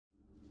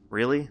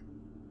Really?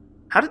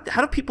 How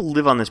do people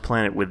live on this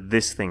planet with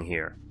this thing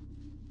here?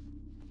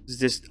 It's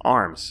just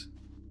arms.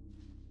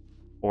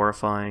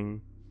 Horrifying,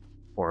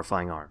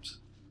 horrifying arms.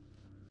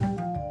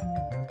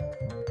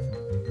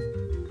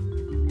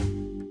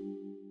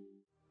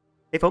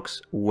 Hey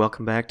folks,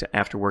 welcome back to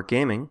After Work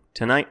Gaming.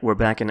 Tonight we're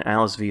back in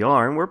Alice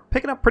VR and we're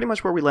picking up pretty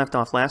much where we left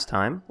off last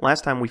time.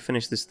 Last time we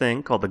finished this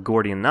thing called the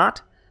Gordian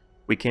Knot.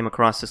 We came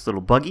across this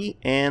little buggy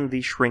and the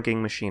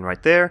shrinking machine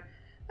right there.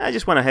 I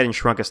just went ahead and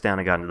shrunk us down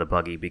and got into the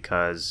buggy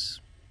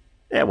because,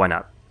 yeah, why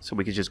not? So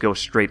we could just go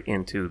straight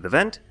into the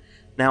vent.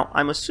 Now,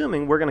 I'm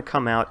assuming we're going to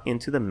come out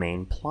into the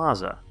main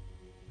plaza.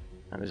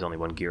 Now, there's only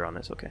one gear on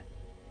this, okay.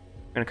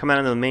 We're going to come out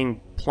into the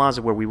main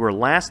plaza where we were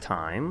last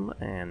time,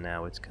 and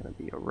now it's going to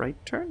be a right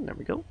turn. There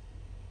we go.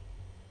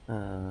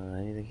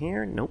 Anything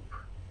here? Nope.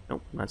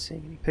 Nope, I'm not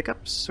seeing any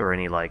pickups or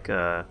any, like,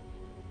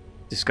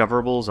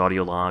 discoverables,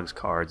 audio logs,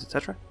 cards,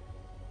 etc.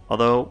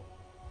 Although,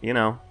 you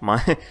know,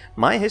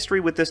 my history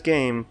with this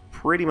game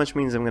pretty much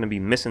means I'm going to be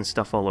missing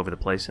stuff all over the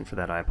place, and for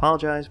that I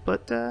apologize,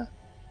 but,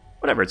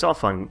 whatever, it's all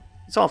fun.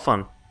 It's all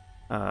fun.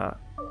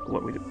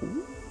 What we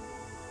do...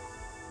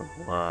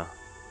 little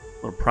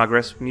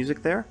progress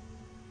music there.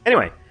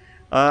 Anyway,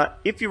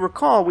 if you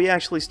recall, we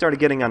actually started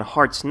getting on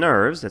Heart's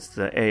nerves. That's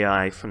the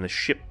AI from the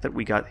ship that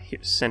we got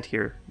sent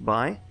here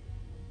by.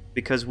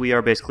 Because we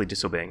are basically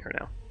disobeying her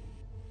now.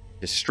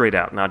 Just straight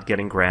out, not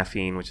getting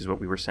graphene, which is what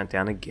we were sent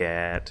down to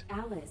get.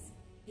 Alice,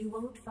 you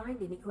won't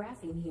find any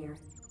graphene here.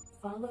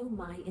 Follow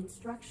my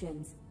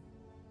instructions.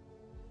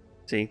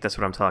 See, that's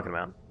what I'm talking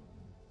about.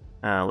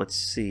 Let's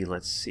see.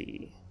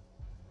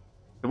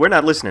 We're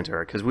not listening to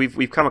her, because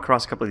we've come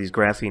across a couple of these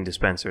graphene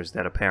dispensers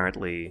that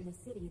apparently... In the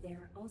city, there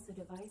are also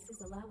devices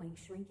allowing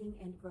shrinking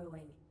and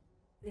growing.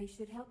 They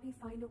should help you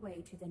find a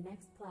way to the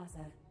next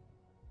plaza.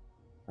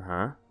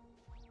 Uh-huh.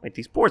 Wait,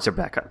 these boards are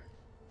back up.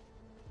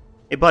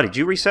 Hey, buddy, did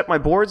you reset my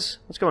boards?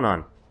 What's going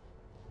on?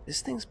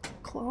 This thing's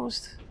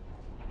closed?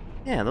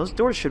 Yeah, those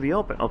doors should be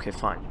open. Okay,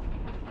 fine.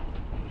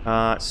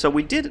 So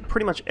we did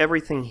pretty much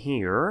everything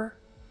here.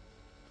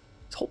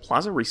 This whole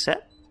plaza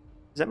reset?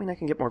 Does that mean I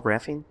can get more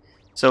graphene?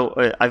 So,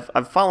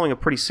 I'm following a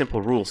pretty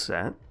simple rule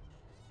set.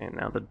 And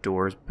now the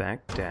door's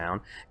back down.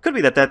 Could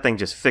be that that thing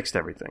just fixed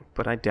everything,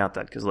 but I doubt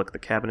that, because look, the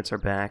cabinets are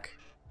back.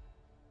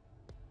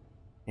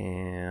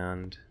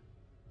 And...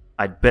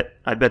 I'd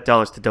bet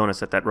dollars to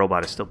donuts that that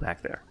robot is still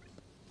back there.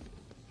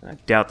 I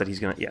doubt that he's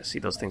gonna... Yeah, see,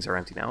 those things are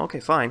empty now. Okay,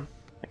 fine.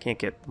 I can't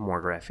get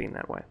more graphene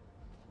that way.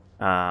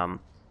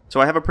 So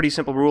I have a pretty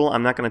simple rule.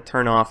 I'm not gonna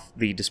turn off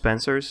the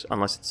dispensers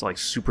unless it's, like,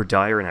 super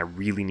dire and I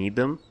really need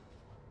them.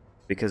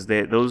 Because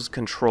those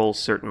control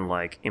certain,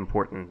 like,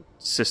 important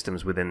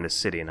systems within this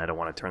city, and I don't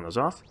want to turn those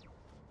off.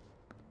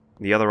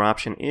 The other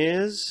option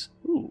is...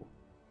 Ooh.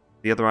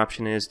 The other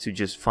option is to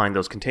just find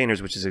those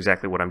containers, which is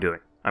exactly what I'm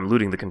doing. I'm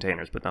looting the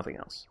containers, but nothing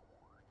else.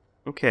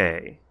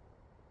 Okay.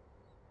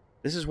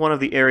 This is one of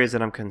the areas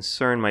that I'm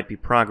concerned might be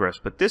progress,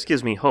 but this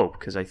gives me hope,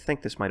 because I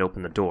think this might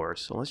open the door.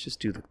 So let's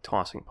just do the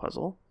tossing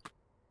puzzle.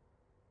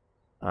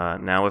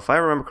 Now, if I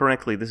remember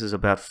correctly, this is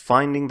about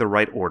finding the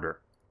right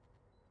order.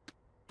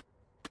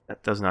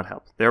 That does not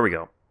help. There we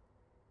go.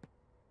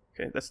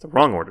 Okay, that's the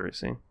wrong order, you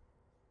see.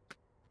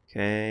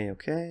 Okay,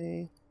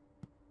 okay.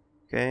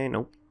 Okay,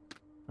 nope.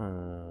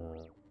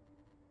 Well,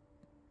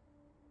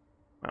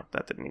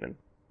 that didn't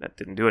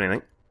do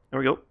anything. There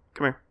we go.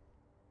 Come here.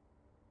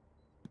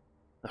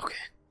 Okay.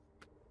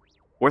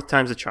 Fourth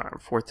time's a charm.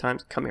 Fourth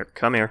time's... Come here,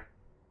 come here.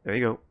 There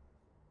you go.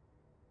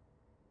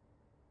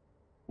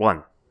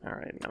 1.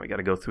 Alright, now we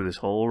gotta go through this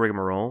whole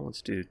rigmarole.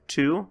 Let's do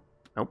 2.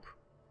 Nope.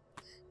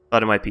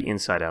 Thought it might be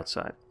inside,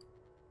 outside.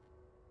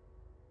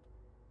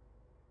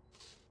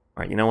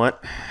 Alright, you know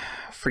what?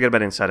 Forget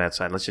about inside,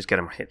 outside. Let's just get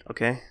them hit,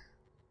 okay?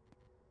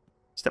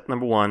 Step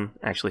number 1,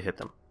 actually hit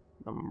them.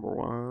 Number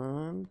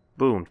 1.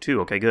 Boom,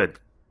 2, okay, good.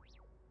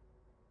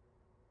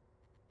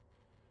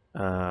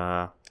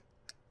 50-50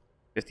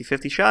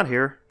 shot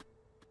here.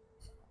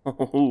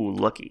 Oh,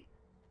 lucky.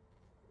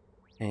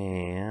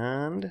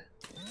 And...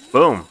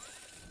 Boom!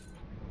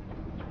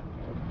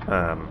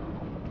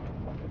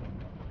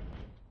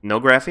 No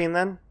graphene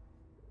then?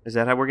 Is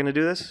that how we're going to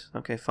do this?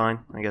 Okay,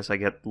 fine. I guess I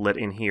get let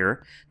in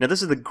here. Now,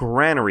 this is the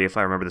Granary, if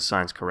I remember the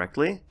signs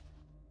correctly.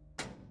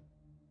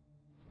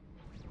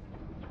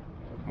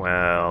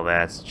 Well,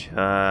 that's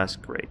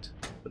just great.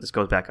 But this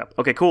goes back up.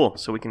 Okay, cool.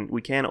 So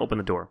we can open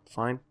the door.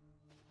 Fine.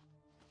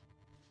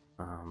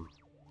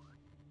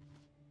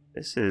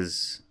 This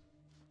is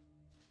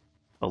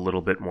a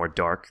little bit more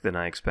dark than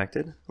I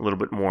expected. A little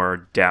bit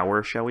more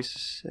dour, shall we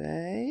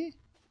say?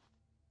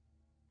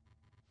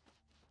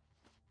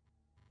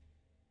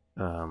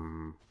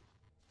 Okay,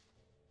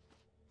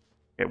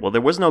 well,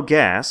 there was no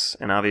gas,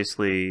 and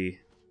obviously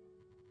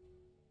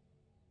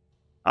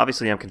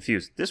I'm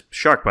confused. This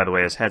shark, by the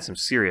way, has had some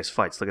serious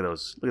fights. Look at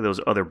those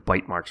other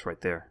bite marks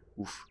right there.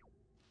 Oof.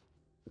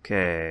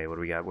 Okay, what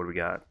do we got? What do we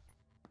got?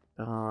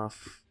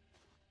 Off.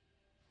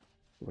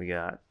 We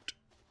got...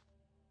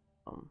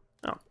 oh,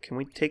 can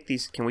we take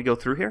these... Can we go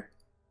through here?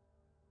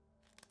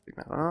 Take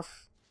that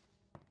off.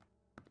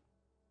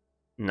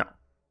 No.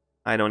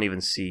 I don't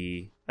even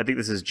see... I think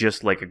this is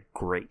just like a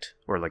grate,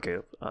 or like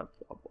a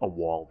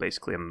wall,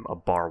 basically, a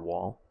bar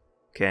wall.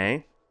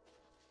 Okay.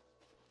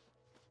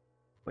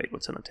 Wait,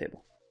 what's on the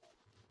table?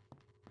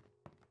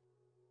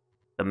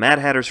 The Mad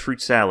Hatter's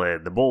fruit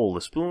salad, the bowl,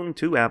 the spoon,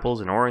 2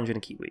 apples, an orange, and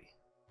a kiwi.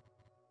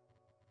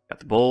 Got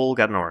the bowl,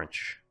 got an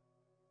orange.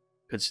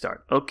 Good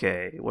start.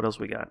 Okay, what else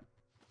we got?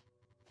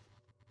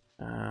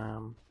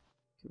 Can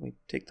we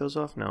take those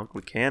off? No,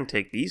 we can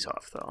take these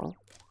off, though.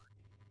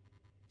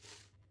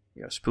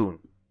 We got a spoon.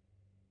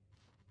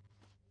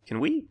 Can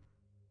we...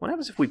 What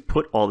happens if we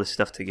put all this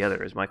stuff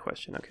together is my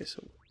question. Okay,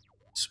 so...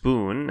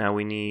 Spoon. Now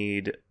we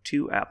need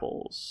 2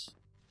 apples.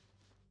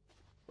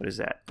 What is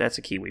that? That's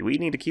a kiwi. We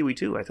need a kiwi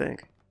too, I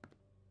think.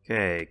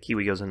 Okay,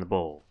 kiwi goes in the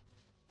bowl.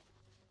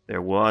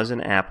 There was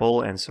an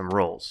apple and some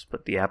rolls,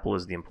 but the apple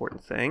is the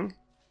important thing.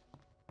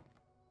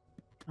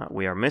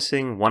 We are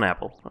missing 1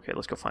 apple. Okay,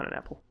 let's go find an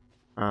apple.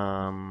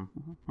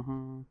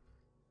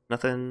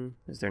 Nothing.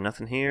 Is there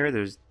nothing here?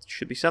 There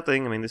should be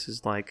something. I mean, this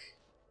is like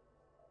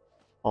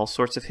all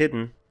sorts of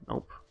hidden.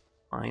 Nope.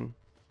 Fine.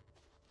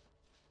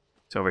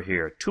 It's over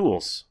here.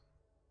 Tools.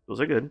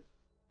 Tools are good.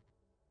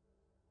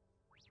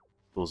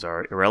 Tools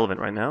are irrelevant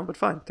right now, but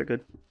fine. They're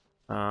good.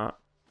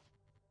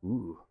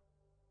 Ooh.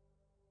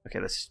 Okay,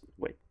 let's...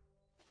 Wait.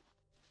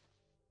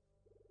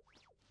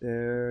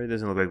 There... It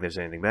doesn't look like there's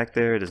anything back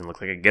there. It doesn't look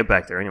like I can get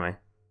back there anyway.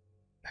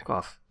 Back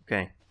off.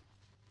 Okay.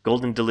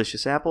 Golden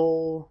delicious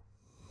apple.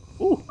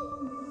 Ooh.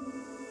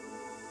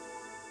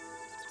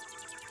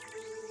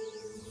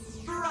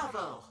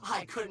 Bravo!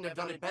 I couldn't have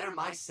done it better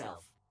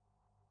myself.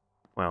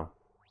 Well.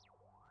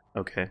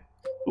 Okay.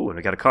 Ooh, and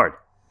we got a card.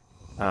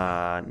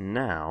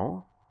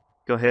 Now...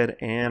 Go ahead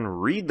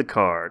and read the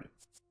card.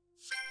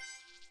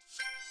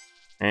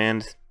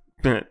 And,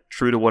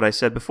 true to what I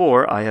said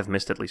before, I have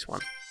missed at least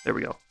one. There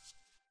we go.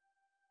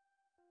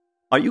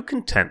 Are you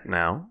content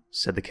now?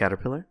 Said the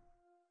caterpillar.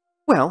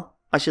 Well,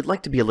 I should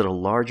like to be a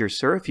little larger,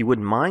 sir, if you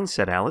wouldn't mind,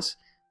 said Alice.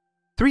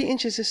 3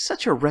 inches is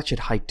such a wretched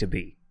height to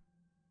be.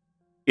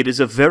 It is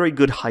a very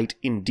good height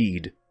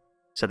indeed,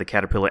 said the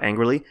caterpillar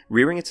angrily,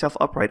 rearing itself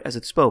upright as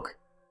it spoke.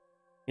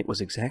 It was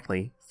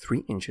exactly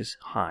 3 inches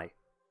high.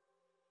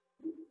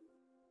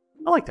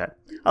 I like that.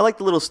 I like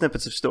the little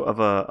snippets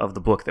of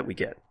the book that we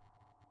get.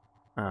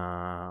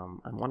 I'm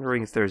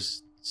wondering if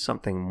there's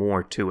something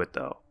more to it,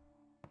 though.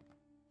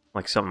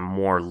 Like something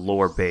more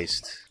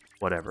lore-based,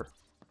 whatever.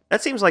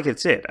 That seems like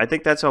it's it. I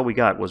think that's all we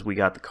got, was we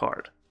got the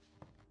card.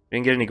 We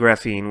didn't get any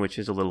graphene, which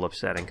is a little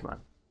upsetting. Come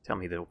on, tell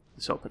me that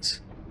this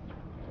opens.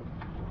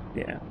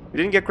 Yeah, we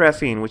didn't get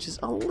graphene, which is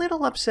a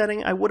little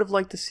upsetting. I would have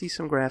liked to see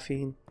some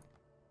graphene.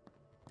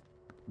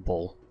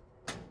 Bull.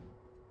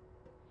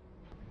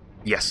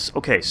 Yes,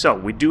 okay, so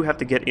we do have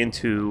to get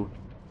into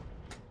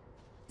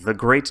the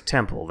Great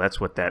Temple. That's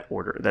what that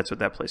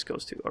place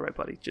goes to. Alright,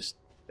 buddy, just,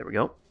 there we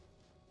go.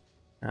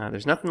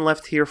 There's nothing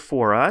left here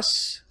for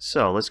us,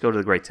 so let's go to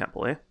the Great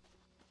Temple, eh?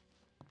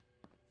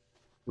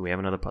 Do we have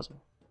another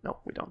puzzle? No,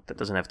 we don't. That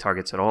doesn't have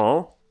targets at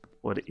all.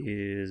 What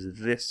is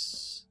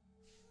this?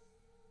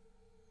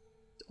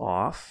 It's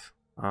off.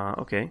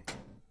 Okay.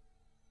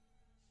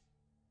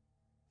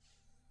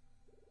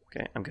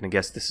 Okay, I'm gonna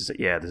guess this is it.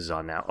 Yeah, this is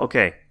on now.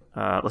 Okay.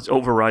 Let's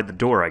override the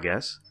door, I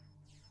guess.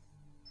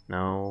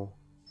 No.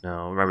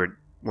 No. Remember,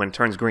 when it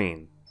turns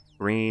green.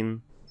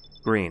 Green.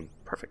 Green.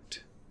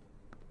 Perfect.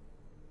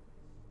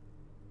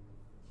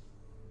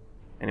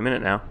 Any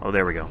minute now. Oh,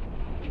 there we go.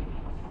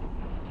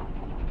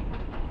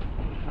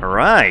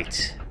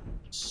 Alright.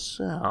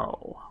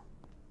 So.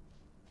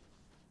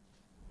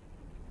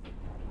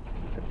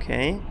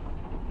 Okay.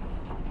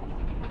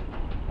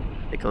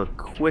 Take a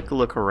quick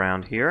look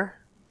around here.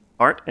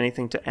 Art,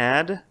 anything to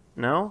add?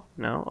 No?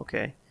 No?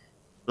 Okay.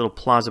 Little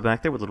plaza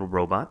back there with a little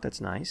robot. That's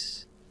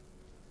nice.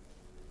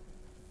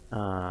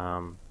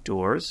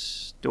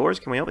 Doors. Doors,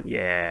 can we open?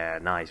 Yeah,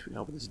 nice. We can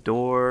open this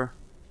door.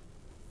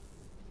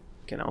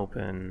 We can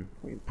open...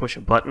 We can push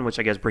a button, which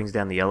I guess brings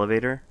down the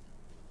elevator.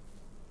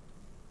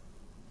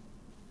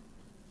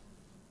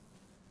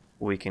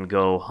 We can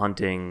go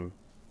hunting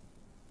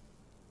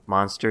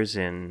monsters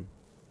in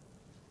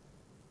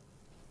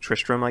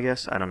Tristram, I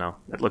guess? I don't know.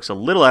 It looks a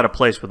little out of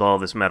place with all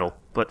this metal,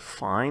 but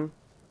fine.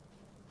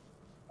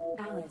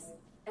 Alice,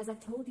 as I've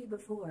told you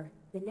before,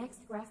 the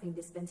next graphene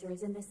dispenser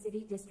is in the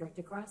city district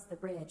across the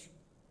bridge.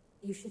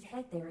 You should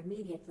head there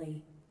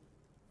immediately.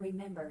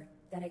 Remember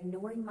that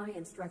ignoring my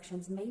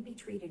instructions may be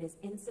treated as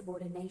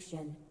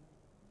insubordination.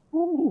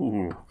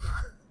 Ooh.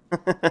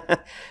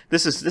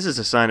 This is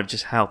a sign of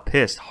just how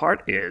pissed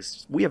Hart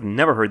is. We have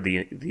never heard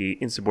the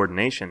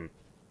insubordination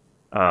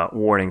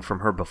warning from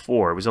her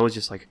before. It was always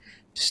just like,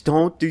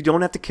 you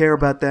don't have to care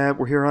about that.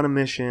 We're here on a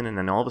mission, and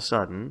then all of a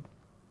sudden,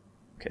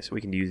 okay, so we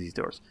can use these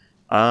doors.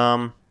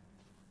 And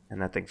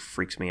that thing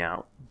freaks me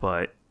out.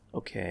 But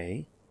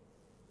okay,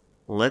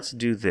 let's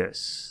do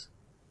this.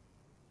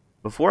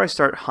 Before I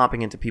start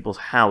hopping into people's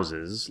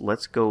houses,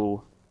 let's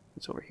go.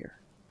 What's over here?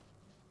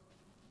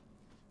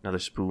 Another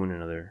spoon,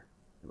 another.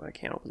 I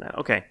can't open that.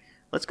 Okay,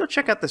 let's go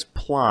check out this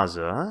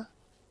plaza.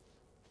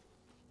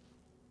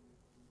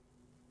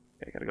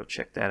 Okay, I gotta go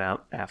check that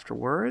out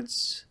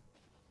afterwards.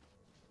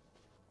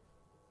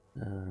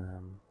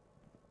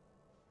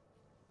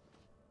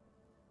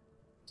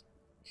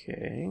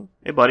 Okay.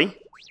 Hey, buddy.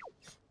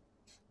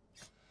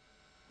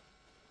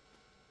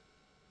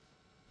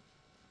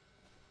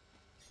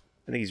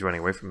 I think he's running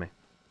away from me.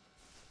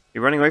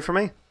 You running away from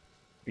me?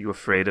 Are you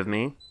afraid of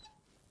me?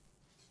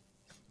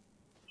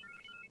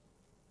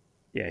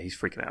 Yeah, he's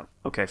freaking out.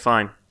 Okay,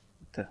 fine.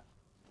 What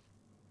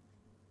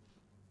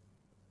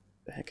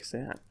the heck is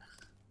that?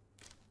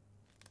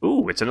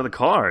 Ooh, it's another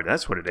card.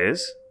 That's what it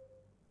is.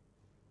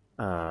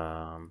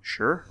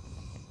 Sure.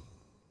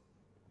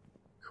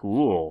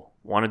 Cool.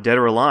 Wanted dead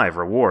or alive.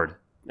 Reward.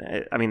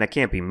 I mean, that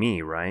can't be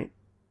me, right?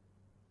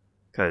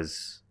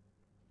 Because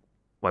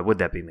why would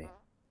that be me?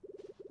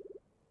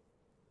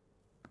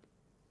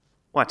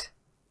 What?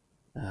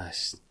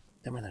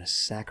 Dumber than a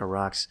sack of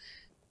rocks.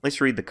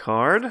 Let's read the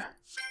card.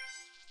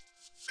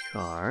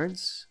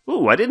 Cards.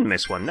 Ooh, I didn't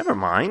miss one. Never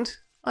mind.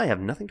 I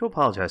have nothing to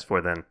apologize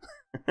for then.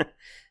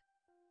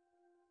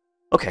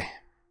 Okay.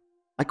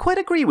 I quite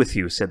agree with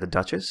you, said the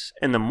Duchess,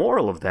 and the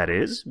moral of that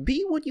is,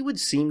 be what you would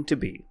seem to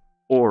be.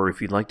 Or,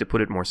 if you'd like to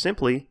put it more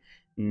simply,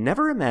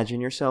 never imagine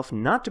yourself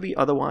not to be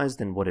otherwise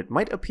than what it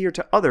might appear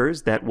to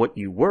others that what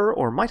you were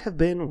or might have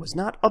been was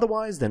not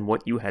otherwise than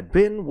what you had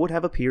been would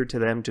have appeared to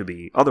them to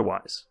be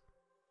otherwise.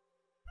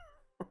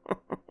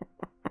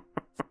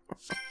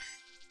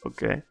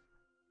 Okay.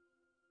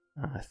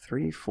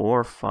 3,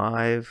 4,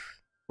 5.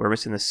 We're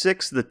missing the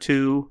 6, the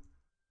 2.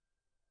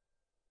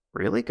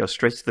 Really? Go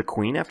straight to the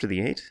Queen after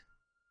the 8?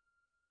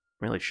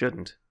 Really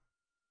shouldn't.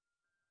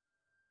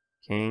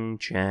 King,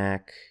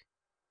 Jack,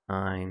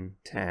 9,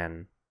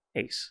 10,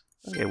 Ace.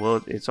 Okay,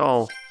 well, it's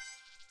all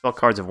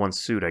cards of one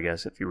suit, I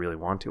guess, if you really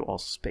want to. All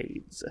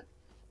spades.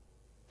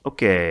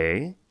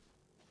 Okay.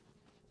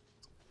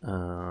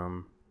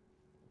 Yeah,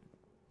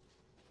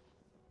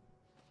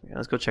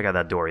 let's go check out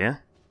that door, yeah?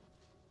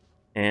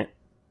 And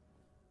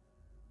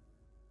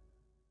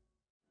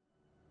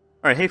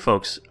alright, hey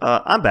folks,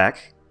 I'm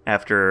back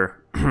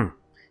after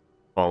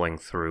falling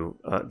through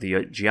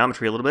the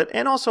geometry a little bit,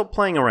 and also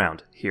playing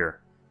around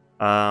here.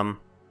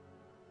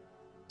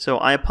 So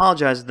I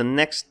apologize, the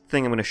next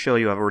thing I'm going to show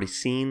you I've already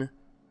seen,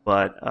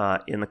 but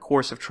in the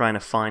course of trying to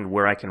find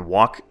where I can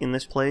walk in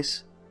this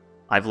place,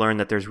 I've learned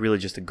that there's really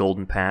just a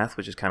golden path,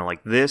 which is kind of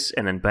like this,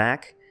 and then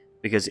back,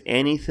 because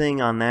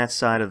anything on that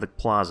side of the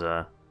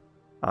plaza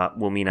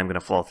will mean I'm going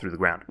to fall through the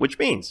ground. Which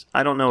means,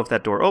 I don't know if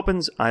that door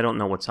opens, I don't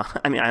know what's on,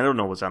 I don't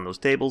know what's on those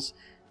tables.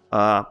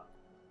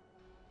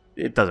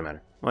 It doesn't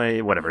matter.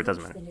 Whatever, it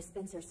doesn't matter. The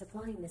dispenser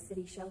supplying the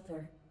city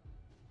shelter.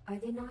 I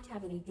did not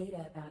have any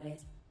data about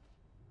it.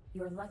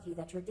 You're lucky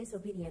that your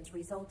disobedience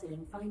resulted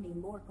in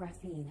finding more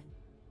graphene.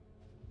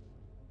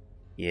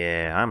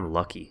 Yeah, I'm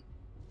lucky.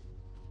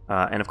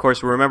 And of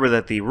course, remember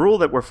that the rule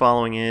that we're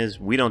following is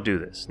we don't do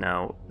this.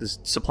 Now, this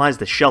supplies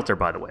the shelter,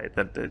 by the way.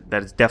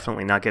 That is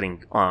definitely not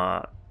getting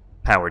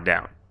powered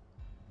down.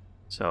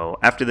 So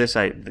after this,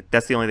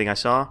 that's the only thing I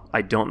saw.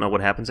 I don't know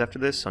what happens after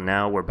this, so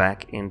now we're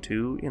back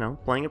into,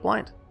 playing it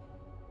blind.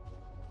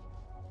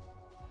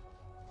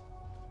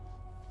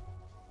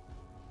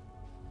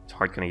 Is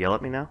Hart gonna yell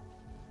at me now?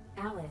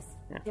 Alice,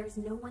 Yeah. There's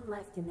no one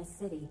left in this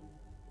city.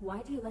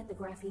 Why do you let the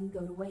graphene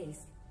go to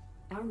waste?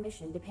 Our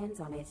mission depends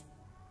on it.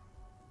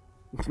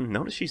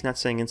 Notice she's not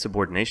saying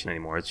insubordination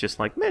anymore. It's just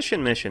like,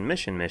 mission, mission,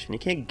 mission, mission. You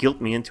can't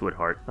guilt me into it,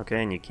 Hart,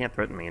 okay? And you can't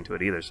threaten me into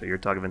it either, so your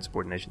talk of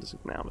insubordination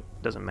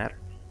doesn't matter.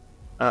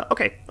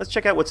 Okay, let's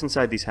check out what's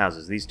inside these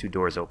houses. These two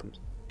doors opened.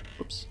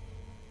 Oops.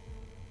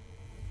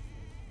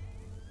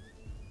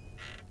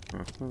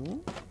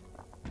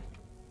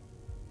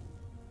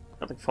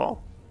 Nothing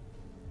fall.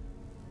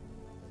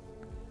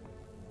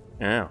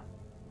 Yeah.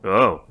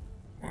 Oh.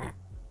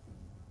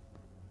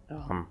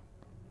 No.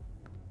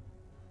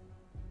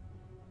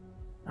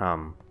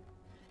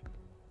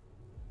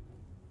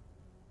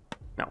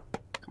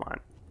 Come on.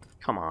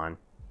 Come on.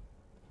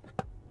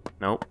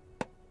 Nope.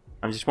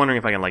 I'm just wondering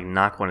if I can, like,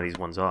 knock one of these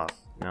ones off.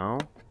 No?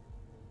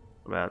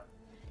 What about...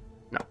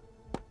 No.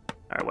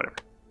 Alright, whatever.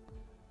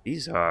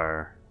 These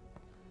are...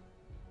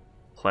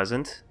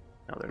 pleasant?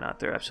 No, they're not.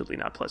 They're absolutely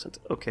not pleasant.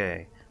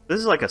 Okay. This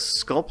is like a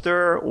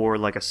sculptor or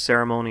like a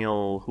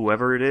ceremonial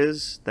whoever it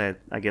is that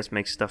I guess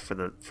makes stuff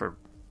for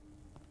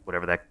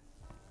whatever that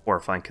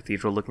horrifying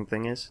cathedral-looking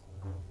thing is.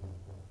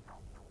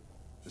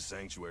 The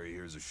sanctuary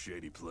here is a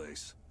shady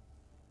place.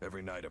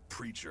 Every night a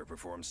preacher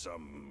performs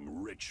some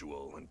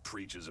ritual and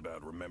preaches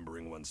about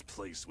remembering one's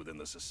place within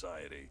the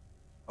society.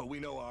 Oh, we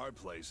know our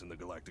place in the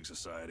Galactic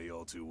Society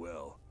all too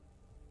well.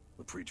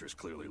 The preacher's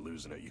clearly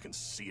losing it. You can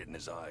see it in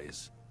his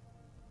eyes.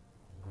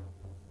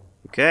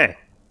 Okay.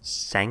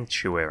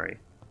 Sanctuary.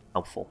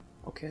 Helpful.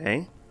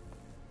 Okay.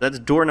 That's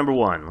door number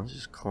 1. Let's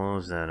just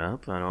close that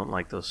up. I don't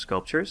like those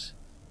sculptures.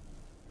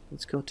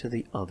 Let's go to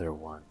the other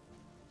one.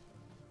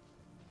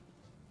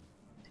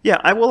 Yeah,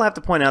 I will have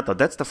to point out, though,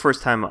 that's the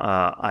first time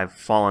I've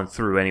fallen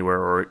through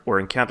anywhere or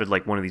encountered,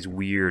 like, one of these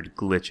weird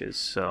glitches,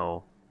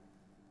 so...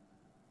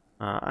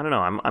 I don't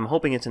know, I'm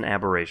hoping it's an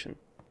aberration.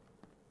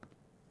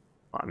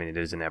 Well, I mean, it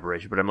is an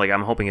aberration, but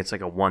I'm hoping it's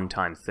like a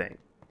one-time thing.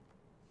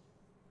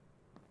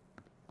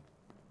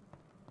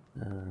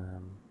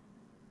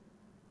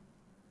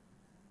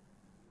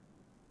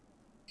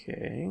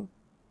 Okay.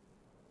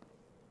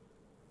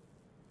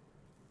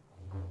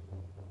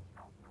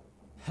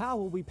 How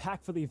will we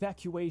pack for the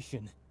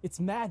evacuation? It's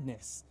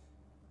madness.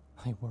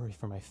 I worry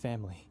for my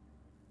family.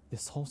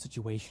 This whole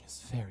situation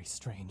is very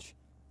strange.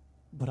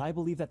 But I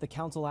believe that the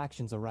council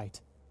actions are right.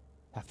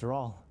 After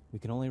all, we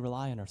can only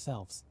rely on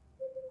ourselves.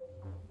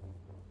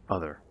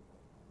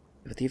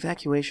 But the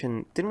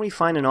evacuation... Didn't we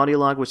find an audio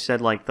log which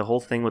said, like, the whole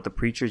thing with the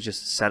preacher is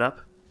just set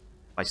up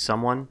by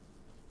someone?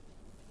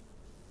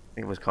 I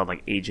think it was called,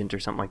 like, Agent or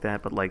something like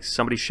that. But, like,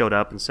 somebody showed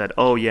up and said,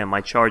 oh, yeah,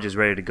 my charge is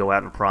ready to go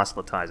out and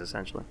proselytize,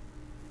 essentially.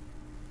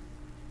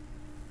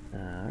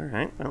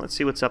 Alright, well, let's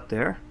see what's up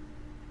there.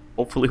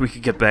 Hopefully we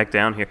could get back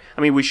down here.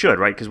 I mean, we should,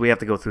 right? Because we have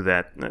to go through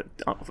that,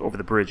 over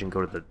the bridge and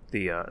go to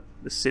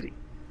the city.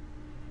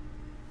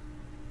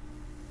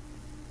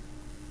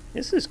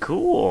 This is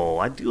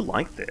cool. I do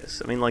like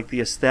this. I mean, like, the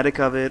aesthetic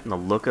of it and the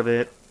look of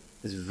it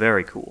is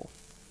very cool.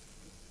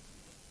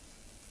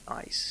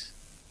 Nice.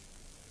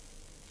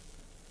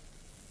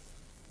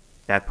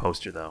 That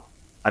poster, though.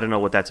 I don't know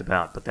what that's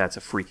about, but that's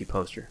a freaky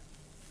poster.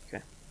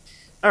 Okay.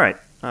 Alright.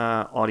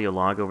 Audio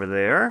log over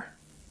there.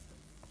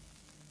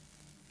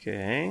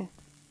 Okay.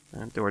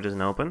 That door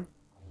doesn't open.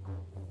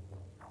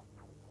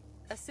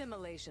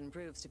 Assimilation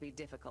proves to be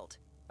difficult.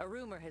 A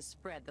rumor has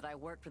spread that I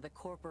work for the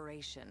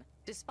corporation,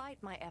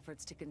 despite my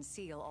efforts to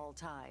conceal all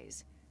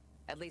ties.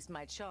 At least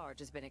my charge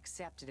has been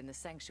accepted in the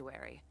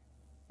sanctuary.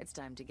 It's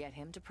time to get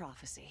him to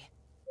prophecy.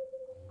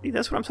 See,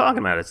 that's what I'm talking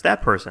about. It's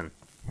that person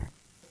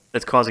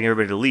that's causing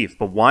everybody to leave.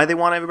 But why they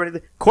want everybody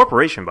to...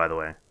 Corporation, by the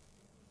way.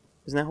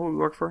 Isn't that who we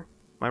work for?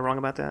 Am I wrong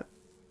about that?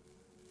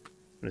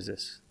 What is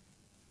this?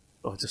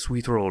 Oh, it's a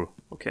sweet roll.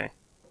 Okay.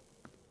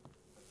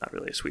 Not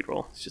really a sweet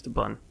roll. It's just a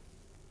bun.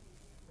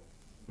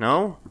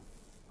 No?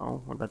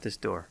 Oh, what about this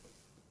door?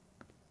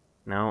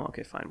 No?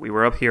 Okay, fine. We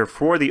were up here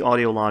for the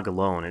audio log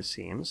alone, it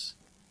seems.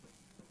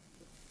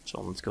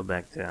 So let's go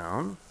back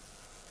down.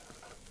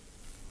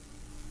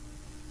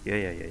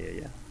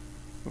 Yeah.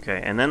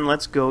 Okay, and then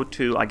let's go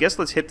to... I guess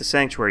let's hit the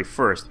sanctuary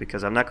first,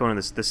 because I'm not going to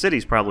this... The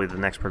city's probably the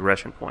next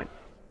progression point,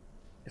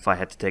 if I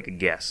had to take a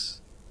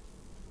guess.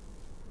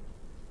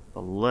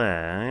 But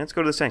let's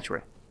go to the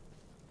sanctuary.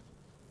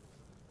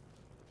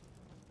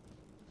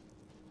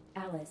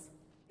 Alice,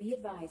 be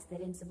advised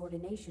that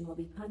insubordination will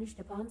be punished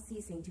upon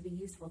ceasing to be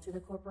useful to the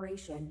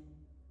corporation.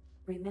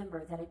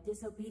 Remember that a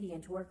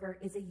disobedient worker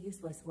is a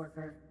useless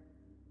worker.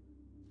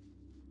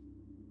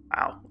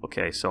 Wow.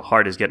 Okay, so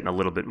Hart is getting a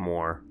little bit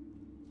more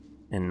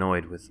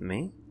annoyed with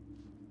me.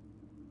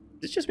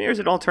 Is it just me or is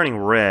it all turning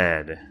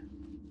red?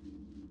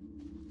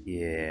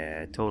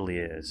 Yeah, it totally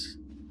is.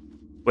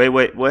 Wait,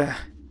 what?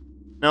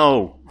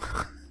 No!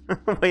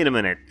 Wait a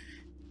minute.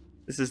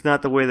 This is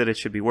not the way that it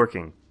should be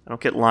working. I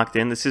don't get locked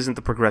in. This isn't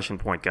the progression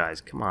point,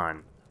 guys. Come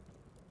on.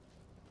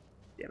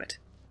 Damn it.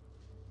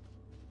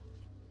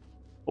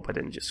 Hope I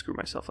didn't just screw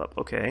myself up.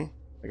 Okay.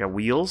 I got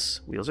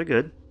wheels. Wheels are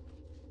good.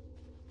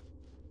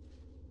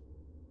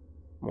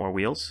 More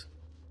wheels.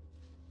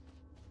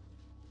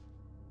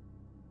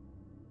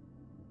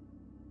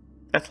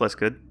 That's less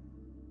good.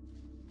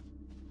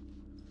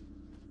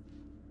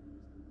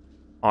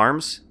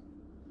 Arms?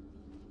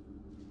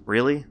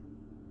 Really?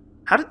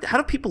 How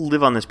do people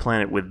live on this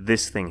planet with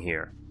this thing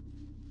here?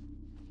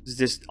 It's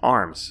just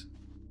arms.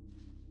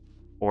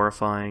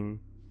 Horrifying.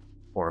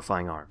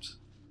 Horrifying arms.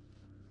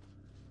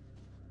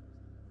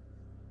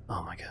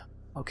 Oh my god.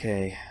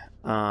 Okay.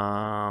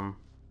 Is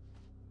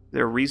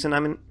there a reason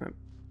I'm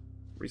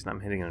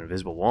hitting an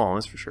invisible wall,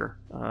 that's for sure.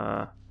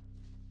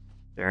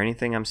 Is there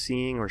anything I'm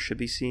seeing or should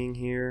be seeing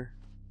here?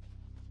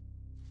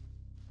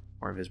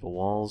 More invisible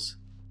walls.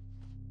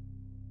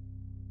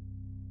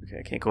 Okay,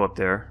 I can't go up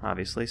there,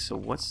 obviously, so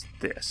what's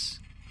this?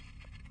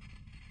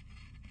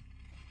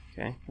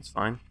 Okay, that's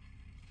fine.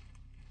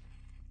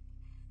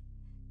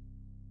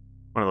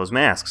 One of those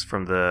masks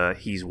from the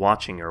 "he's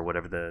watching" or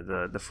whatever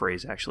the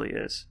phrase actually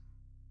is.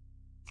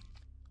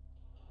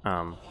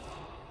 Oh.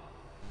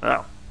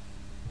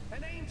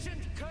 An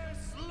ancient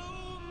curse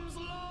looms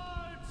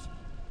large.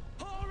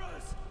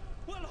 Horrors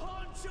will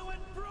haunt you in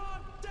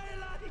broad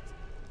daylight.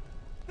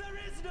 There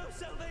is no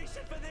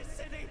salvation for this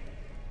city.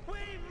 We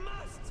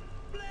must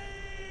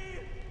flee.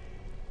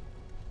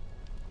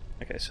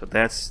 Okay, so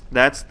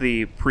that's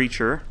the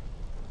preacher.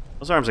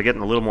 Those arms are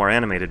getting a little more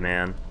animated,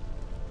 man.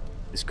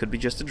 This could be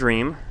just a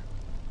dream.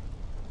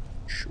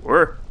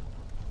 Sure.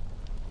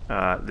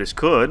 This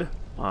could,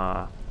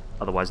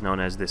 otherwise known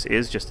as this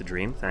is just a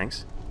dream,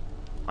 thanks.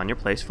 On your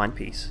place, find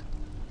peace.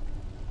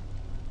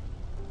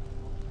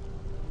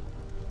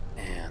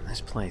 Man,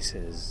 this place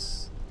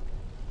is...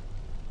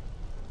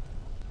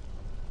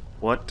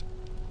 What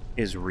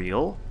is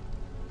real?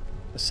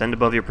 Ascend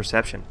above your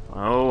perception.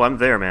 Oh, I'm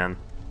there, man.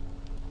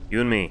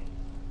 You and me.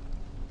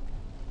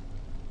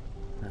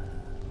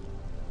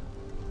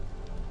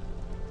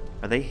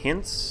 Are they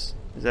hints?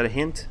 Is that a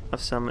hint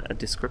of some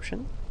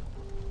description?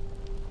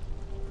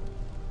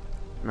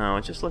 No,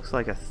 it just looks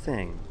like a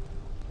thing.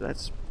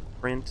 That's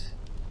print.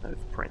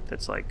 Print.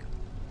 That's like...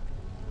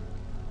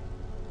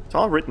 It's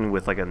all written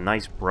with like a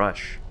nice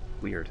brush.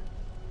 Weird.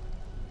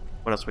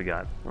 What else we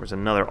got? There was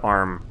another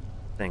arm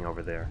thing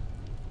over there.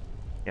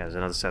 Yeah, there's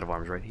another set of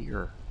arms right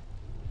here.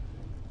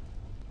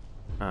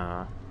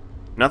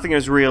 Nothing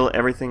is real,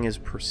 everything is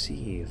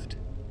perceived.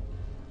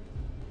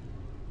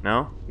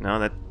 No? No,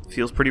 that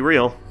feels pretty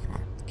real.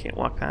 Can't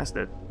walk past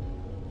it.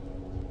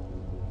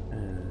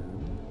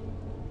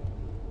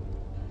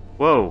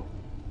 Whoa!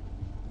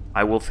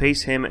 I will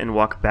face him and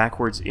walk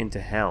backwards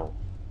into hell.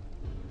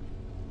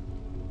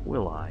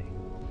 Will I?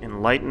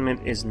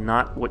 Enlightenment is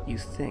not what you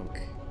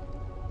think.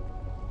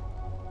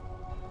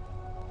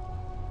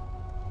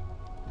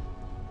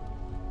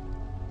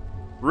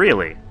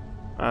 Really?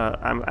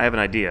 I have an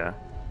idea.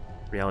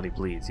 Reality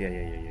bleeds.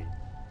 Yeah.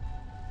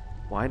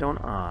 Why don't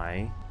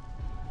I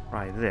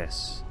try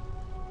this?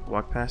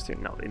 Walk past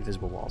it? No,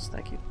 invisible walls.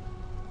 Thank you.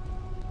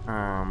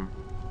 I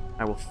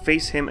will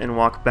face him and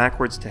walk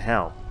backwards to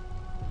hell.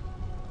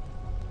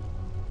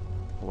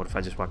 What if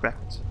I just walk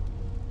backwards?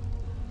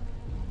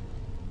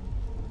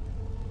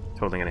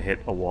 Totally gonna hit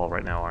a wall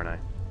right now, aren't I?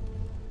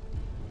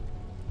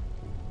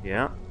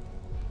 Yeah.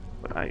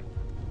 But I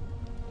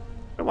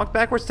walk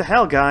backwards to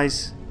hell,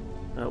 guys.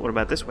 What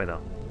about this way,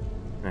 though?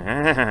 What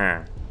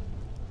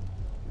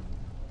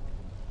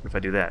if I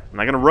do that? I'm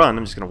not gonna run,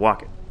 I'm just gonna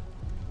walk it.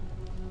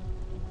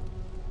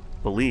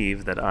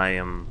 Believe that I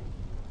am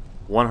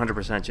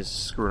 100%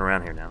 just screwing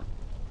around here now.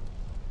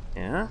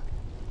 Yeah?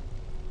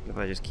 What if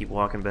I just keep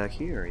walking back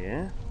here,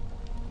 yeah?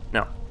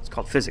 No, it's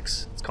called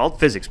physics. It's called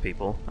physics,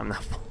 people. I'm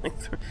not falling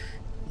through.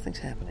 Nothing's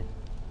happening.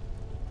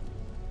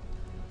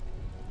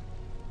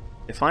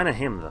 Define a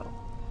him, though.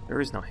 There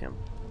is no him.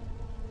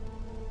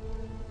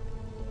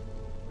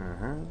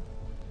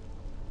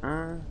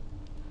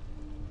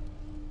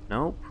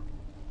 Nope.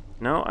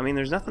 No, I mean,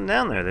 there's nothing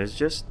down there. There's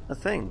just a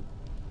thing.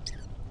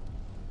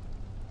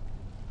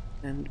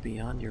 And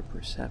beyond your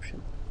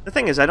perception. The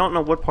thing is, I don't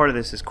know what part of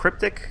this is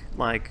cryptic,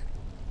 like,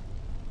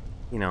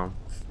 you know,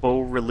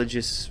 faux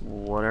religious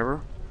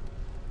whatever,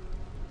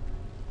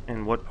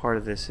 and what part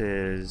of this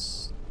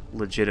is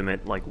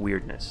legitimate, like,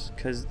 weirdness,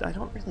 because I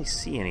don't really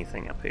see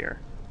anything up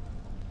here.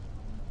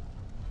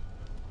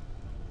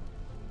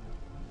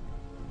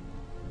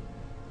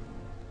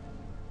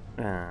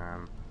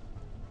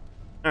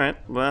 Alright,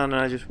 why don't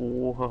I just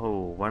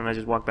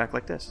walk back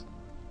like this?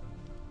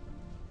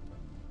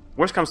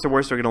 Worst comes to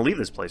worst, we're gonna leave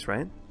this place,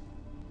 right?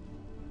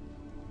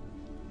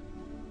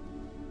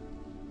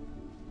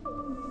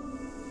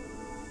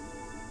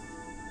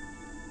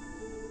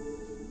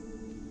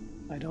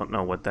 I don't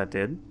know what that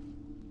did.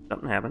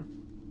 Something happened.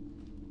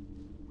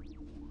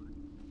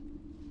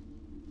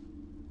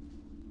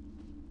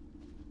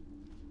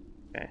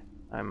 Okay,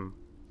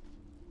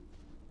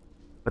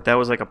 But that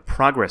was like a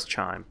progress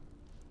chime.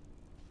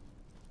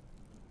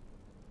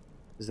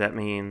 Does that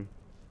mean...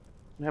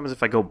 What happens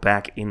if I go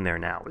back in there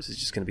now? Is it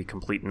just going to be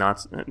complete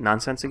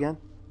nonsense again?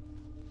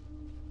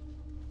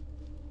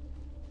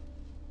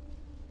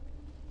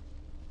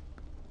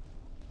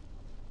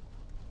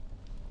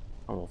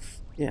 Oh,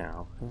 yeah,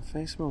 I'll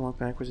face him and walk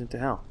backwards into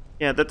hell.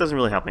 Yeah, that doesn't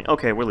really help me.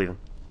 Okay, we're leaving.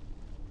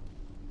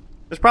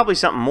 There's probably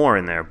something more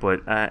in there,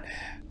 but I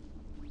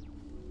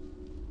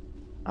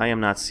am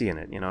not seeing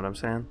it, you know what I'm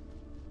saying?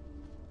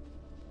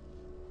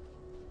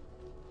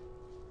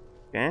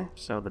 Okay,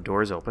 so the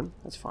door is open.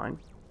 That's fine.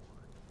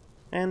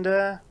 And,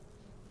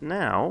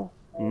 now...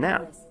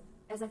 Alice,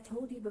 as I've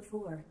told you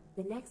before,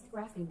 the next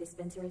graphene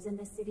dispenser is in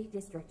the city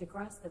district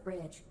across the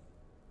bridge.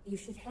 You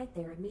should head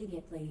there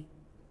immediately.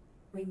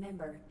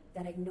 Remember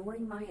that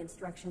ignoring my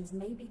instructions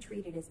may be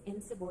treated as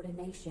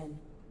insubordination.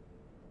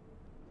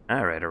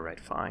 Alright,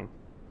 fine.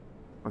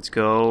 Let's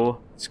go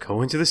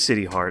into the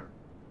city heart.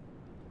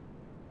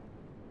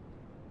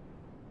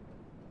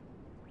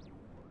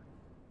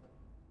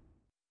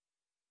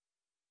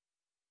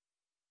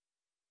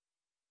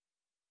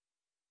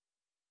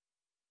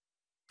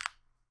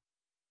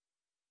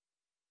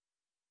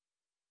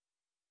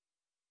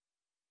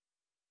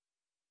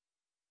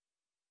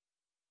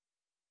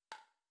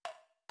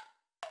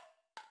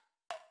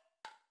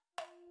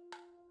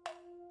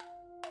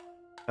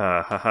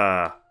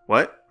 Haha.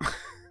 What?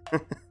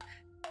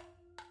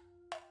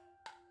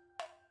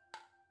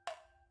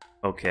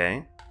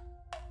 Okay.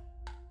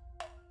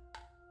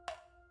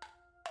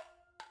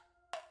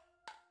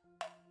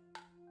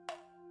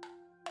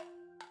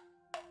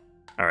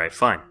 Alright,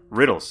 fine.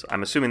 Riddles.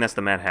 I'm assuming that's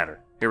the Mad Hatter.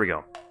 Here we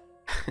go.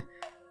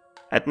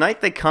 At night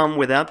they come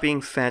without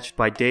being fetched.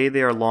 By day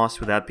they are lost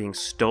without being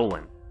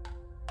stolen.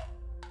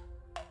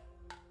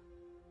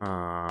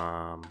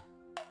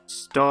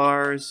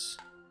 Stars...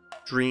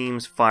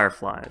 Dreams,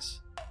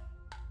 fireflies.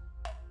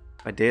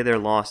 By day they're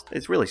lost.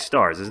 It's really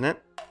stars, isn't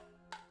it?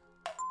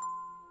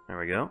 There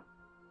we go.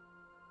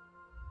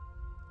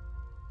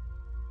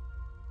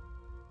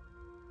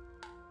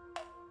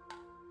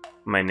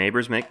 My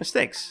neighbors make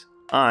mistakes.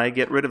 I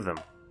get rid of them.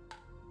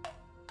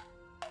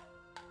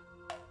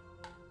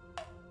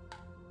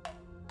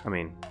 I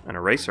mean, an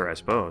eraser, I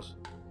suppose.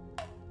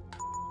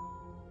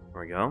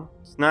 There we go.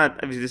 It's not...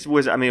 I mean, this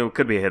was... I mean, it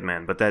could be a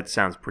hitman, but that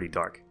sounds pretty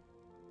dark.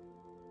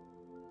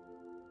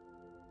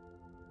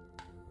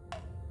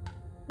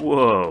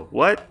 Whoa,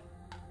 what?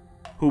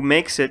 Who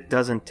makes it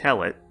doesn't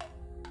tell it.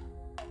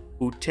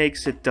 Who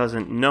takes it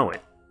doesn't know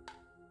it.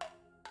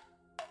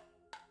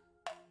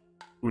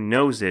 Who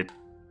knows it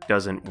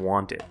doesn't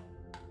want it.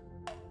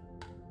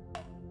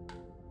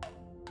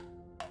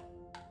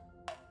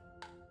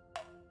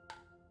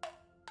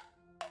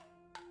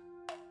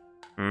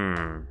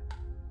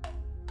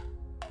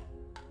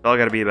 It's all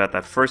gotta be about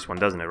that first one,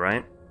 doesn't it,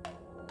 right?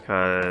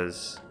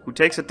 Because who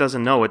takes it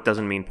doesn't know it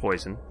doesn't mean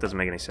poison. Doesn't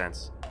make any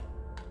sense.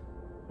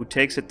 Who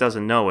takes it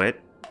doesn't know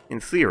it, in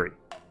theory,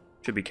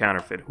 should be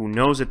counterfeit. Who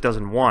knows it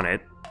doesn't want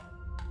it.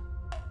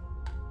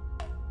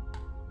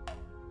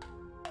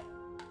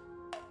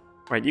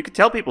 Right, you could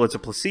tell people it's a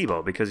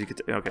placebo because you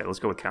could... Okay, let's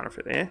go with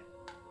counterfeit, eh?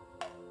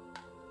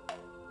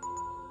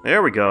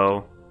 There we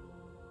go.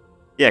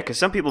 Yeah, because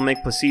some people make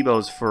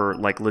placebos for,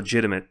 like,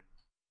 legitimate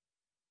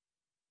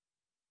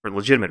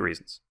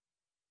reasons.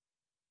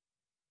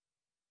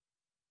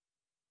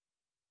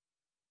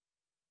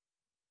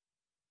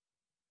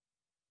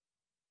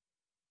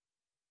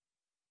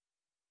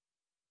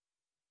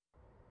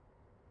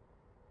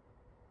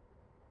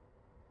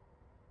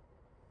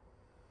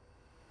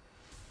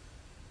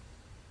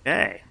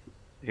 Okay,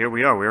 here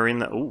we are. We're in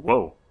the... Oh,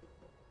 whoa.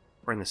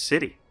 We're in the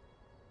city.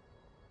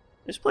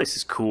 This place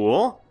is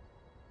cool.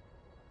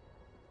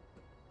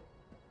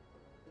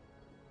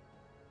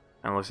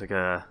 Kind of looks like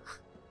a...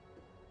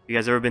 You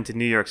guys ever been to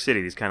New York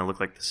City? These kind of look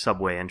like the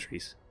subway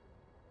entries.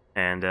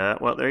 And,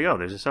 well, there you go.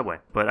 There's a subway.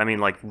 But, I mean,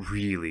 like,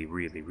 really,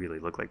 really, really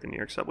look like the New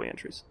York subway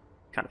entries.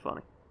 Kind of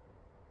funny.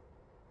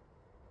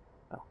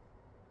 Oh,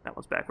 that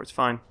one's backwards.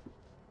 Fine.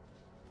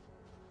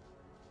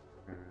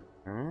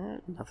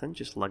 Nothing,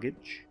 just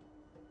luggage.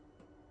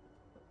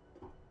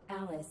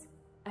 Alice,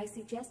 I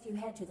suggest you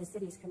head to the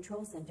city's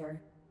control center.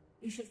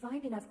 You should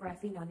find enough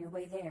graphene on your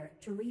way there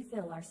to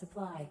refill our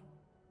supply.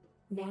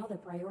 Now the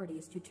priority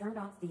is to turn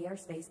off the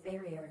airspace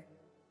barrier.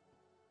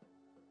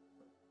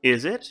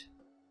 Is it?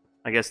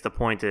 I guess the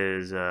point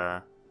is,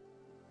 okay.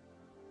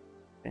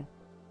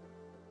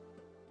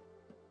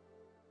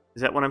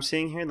 Is that what I'm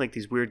seeing here? Like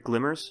these weird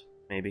glimmers?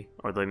 Maybe.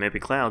 Or they may be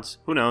clouds.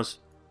 Who knows?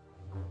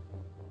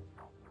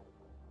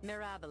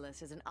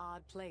 Mirabilis is an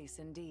odd place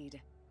indeed.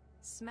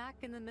 Smack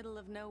in the middle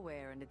of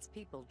nowhere, and its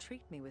people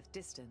treat me with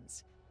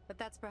distance. But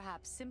that's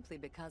perhaps simply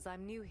because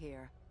I'm new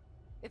here.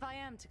 If I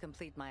am to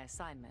complete my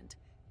assignment,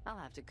 I'll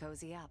have to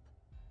cozy up.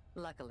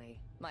 Luckily,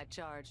 my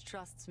charge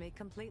trusts me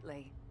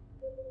completely.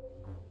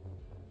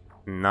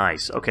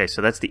 Nice. Okay,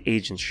 so that's the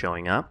agent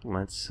showing up.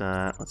 Let's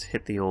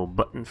hit the old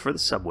button for the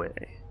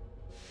subway.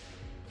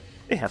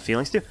 They have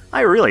feelings too.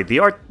 The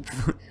art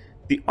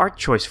the art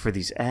choice for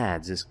these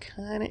ads is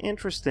kind of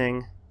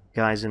interesting.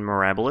 Guys in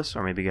Maribilis,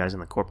 or maybe guys in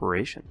the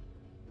corporation,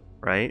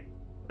 right?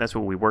 That's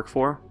what we work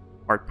for.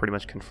 Art pretty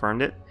much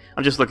confirmed it.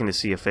 I'm just looking to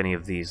see if any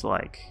of these,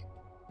 like,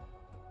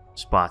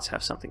 spots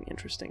have something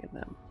interesting in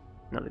them.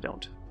 No, they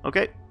don't.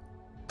 Okay.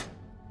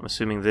 I'm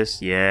assuming this,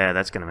 yeah,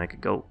 that's going to make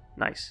it go.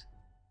 Nice.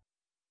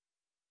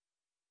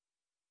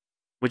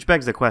 Which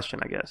begs the question,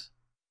 I guess.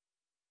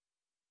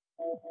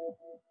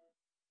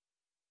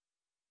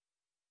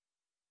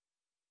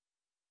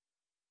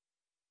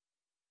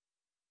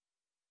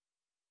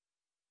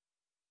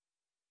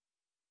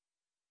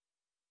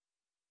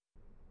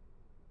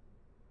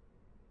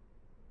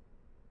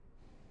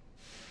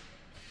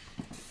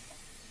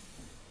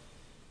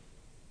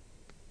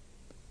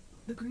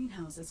 The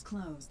greenhouse is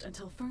closed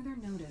until further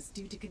notice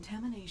due to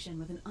contamination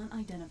with an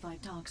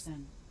unidentified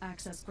toxin.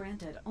 Access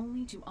granted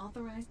only to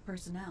authorized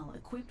personnel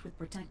equipped with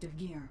protective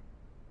gear.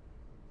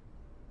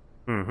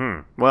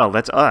 Well,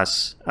 that's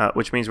us,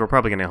 which means we're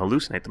probably going to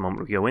hallucinate the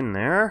moment we go in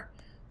there.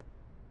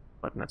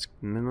 Button that's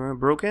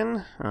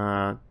broken.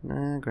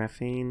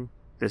 Graphene.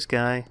 This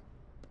guy.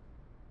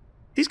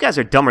 These guys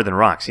are dumber than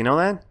rocks, you know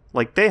that?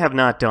 Like, they have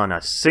not done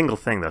a single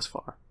thing thus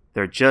far.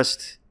 They're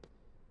just...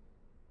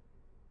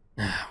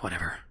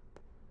 whatever.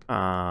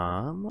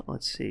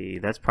 Let's see.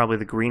 That's probably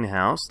the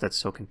greenhouse that's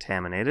so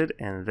contaminated.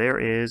 And there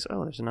is...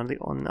 Oh, there's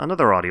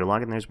another audio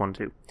log, and there's one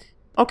too.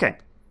 Okay.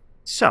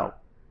 So,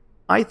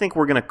 I think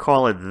we're going to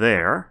call it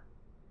there.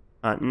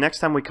 Next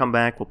time we come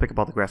back, we'll pick up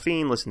all the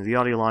graphene, listen to the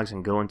audio logs,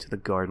 and go into the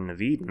Garden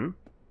of Eden.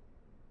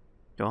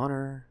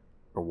 Daughter,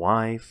 or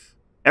wife.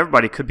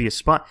 Everybody could be a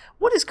spot.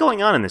 What is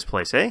going on in this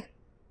place, eh?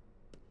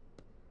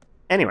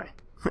 Anyway,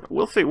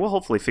 we'll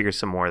hopefully figure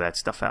some more of that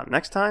stuff out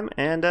next time,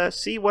 and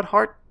see what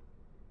Hart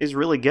is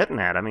really getting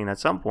at. I mean, at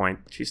some point,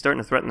 she's starting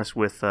to threaten us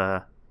with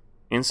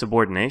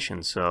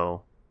insubordination,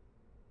 so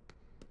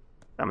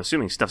I'm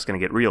assuming stuff's going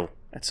to get real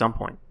at some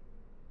point.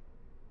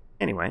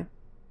 Anyway,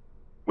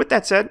 with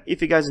that said, if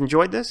you guys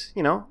enjoyed this,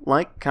 you know,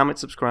 like, comment,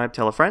 subscribe,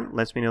 tell a friend.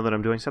 Lets me know that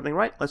I'm doing something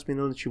right. Lets me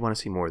know that you want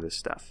to see more of this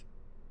stuff.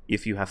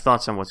 If you have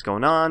thoughts on what's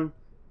going on,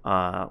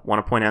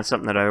 want to point out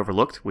something that I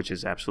overlooked, which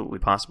is absolutely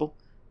possible,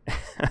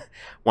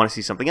 want to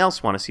see something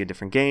else, want to see a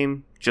different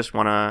game, just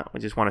want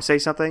to say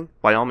something,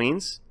 by all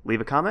means, leave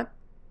a comment.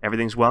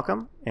 Everything's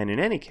welcome, and in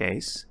any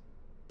case,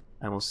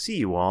 I will see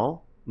you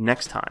all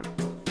next time.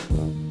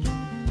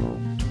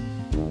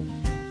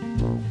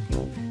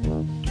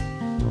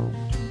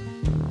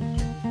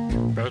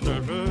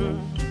 Better